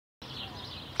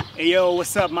Hey yo,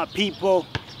 what's up my people?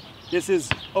 This is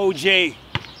OJ,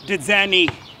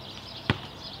 Dzanny,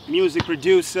 music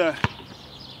producer.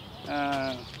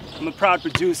 I'm a proud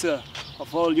producer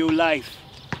of All Your Life.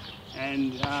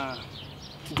 And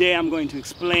today I'm going to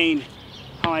explain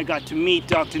how I got to meet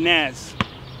Dr. NAZ.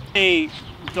 Hey,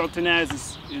 Dr.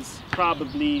 NAZ is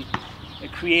probably a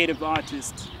creative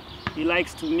artist. He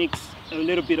likes to mix a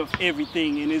little bit of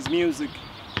everything in his music.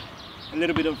 A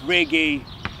little bit of reggae,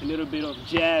 a little bit of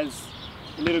jazz,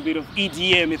 a little bit of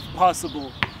EDM if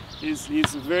possible. He's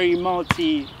very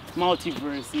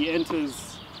multiverse. He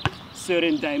enters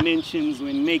certain dimensions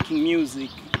when making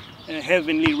music,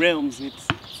 heavenly realms. It's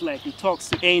like he talks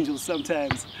to angels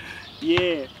sometimes.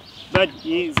 Yeah, but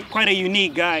he's quite a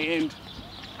unique guy, and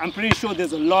I'm pretty sure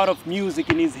there's a lot of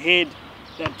music in his head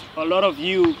that a lot of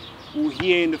you will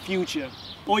hear in the future.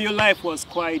 All Your Life was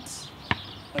quite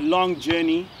a long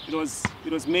journey. It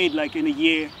was made like in a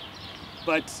year,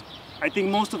 but I think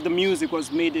most of the music was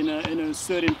made in a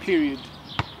certain period.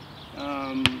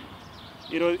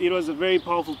 It was a very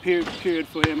powerful period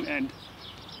for him, and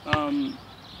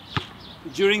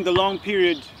during the long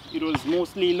period, it was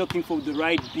mostly looking for the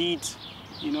right beat,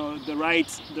 you know, the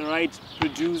right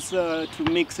producer to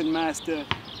mix and master.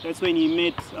 That's when he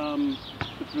met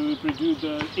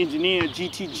the engineer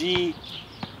GTG,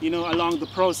 you know, along the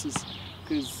process,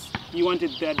 because he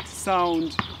wanted that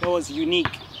sound that was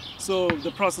unique. So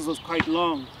the process was quite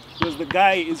long, because the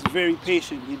guy is very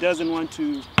patient. He doesn't want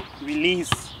to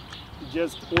release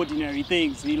just ordinary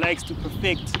things. He likes to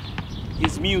perfect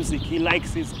his music. He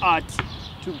likes his art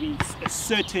to be a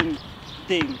certain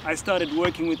thing. I started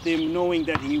working with him knowing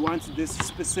that he wants this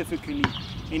specifically,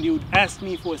 and he would ask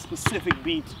me for a specific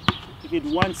beat. If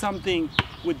he'd want something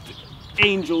with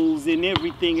angels and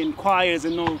everything and choirs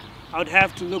and all, I would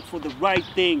have to look for the right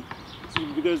thing,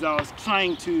 because I was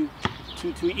trying to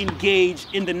engage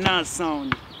in the NAZ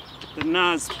sound, the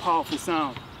NAZ powerful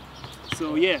sound.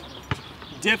 So yeah,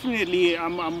 definitely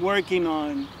I'm working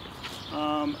on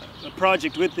a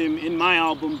project with him in my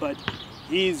album, but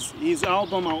his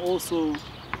album I'll also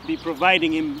be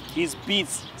providing him his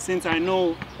beats, since I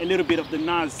know a little bit of the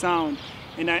NAZ sound.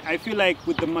 And I feel like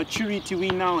with the maturity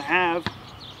we now have,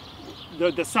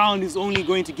 the sound is only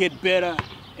going to get better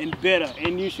and better.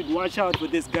 And you should watch out for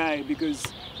this guy, because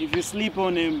if you sleep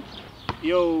on him,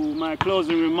 yo, my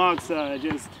closing remarks are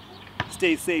just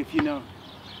stay safe, you know,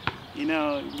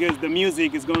 because the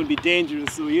music is going to be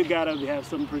dangerous, so you gotta have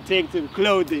some protective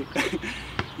clothing.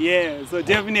 Yeah, so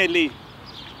definitely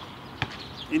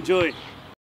enjoy.